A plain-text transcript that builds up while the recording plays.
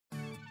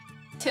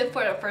Tip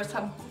for the first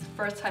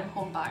time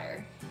home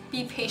buyer: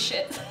 be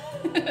patient.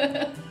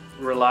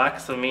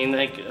 Relax. I mean,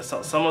 like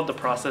some of the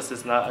process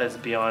is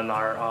beyond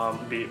our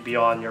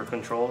beyond your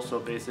control. So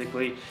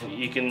basically,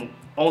 you can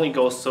only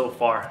go so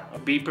far.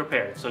 Be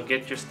prepared. So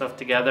get your stuff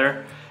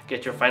together,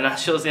 get your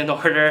financials in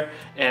order,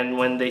 and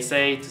when they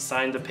say to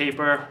sign the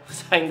paper,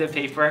 sign the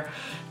paper,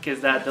 because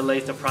that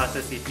delays the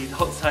process if you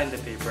don't sign the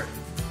paper.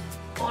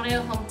 Owning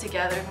a home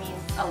together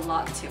means a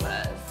lot to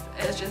us.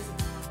 It's just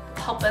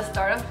help us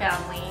start a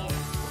family.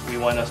 We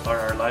want to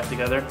start our life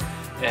together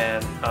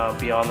and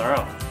be on our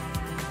own.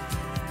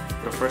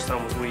 The first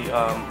time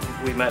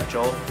we met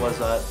Joel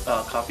was at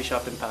a coffee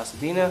shop in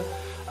Pasadena.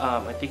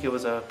 I think it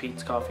was a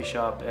Pete's coffee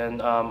shop,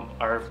 and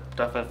our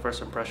definite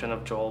first impression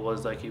of Joel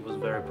was like he was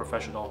very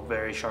professional,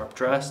 very sharp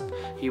dressed.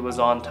 He was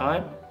on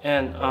time,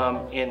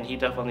 and he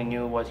definitely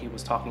knew what he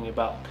was talking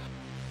about.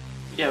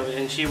 Yeah,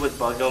 and she would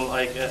bug him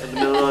like in the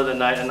middle of the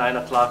night at 9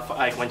 o'clock,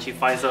 like when she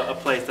finds a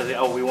place that say,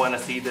 oh, we want to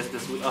see this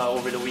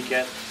over the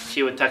weekend.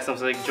 She would text him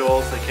like,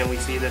 Joel, so can we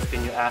see this?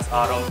 Can you ask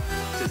Autumn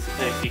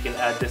if he can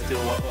add this to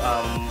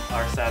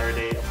our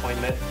Saturday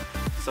appointment?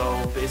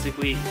 So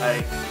basically,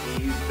 like,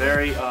 he's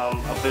very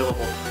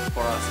available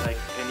for us. Like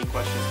any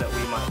questions that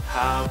we might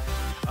have,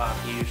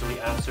 he usually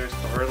answers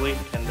thoroughly,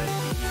 and then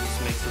he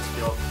just makes us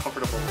feel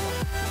comfortable.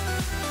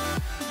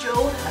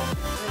 Joel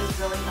is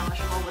really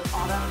knowledgeable with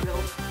all that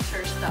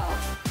realtor stuff.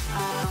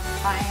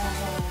 Buying a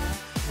home,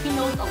 he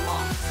knows a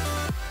lot,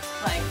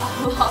 like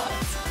a lot.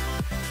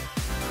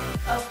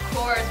 Of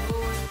course, we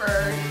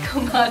refer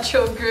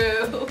Camacho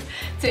Group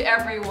to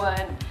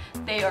everyone.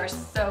 They are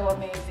so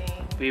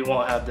amazing. We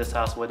won't have this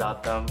house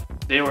without them.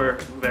 They were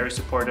very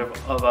supportive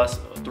of us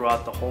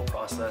throughout the whole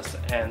process,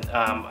 and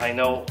I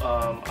know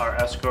our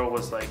escrow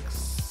was like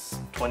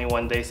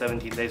 21 days,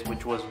 17 days,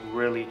 which was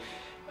really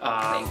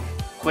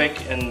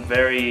quick and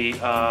very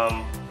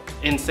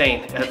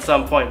insane at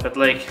some point, but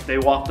like they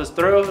walked us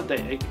through,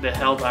 they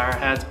held our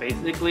hands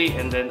basically,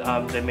 and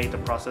then they made the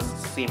process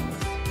seamless.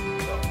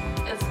 So.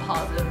 It's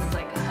positive, it's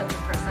like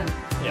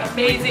 100%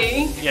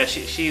 amazing. Yeah,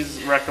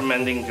 she's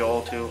recommending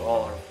Joel to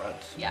all her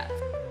friends. Yeah.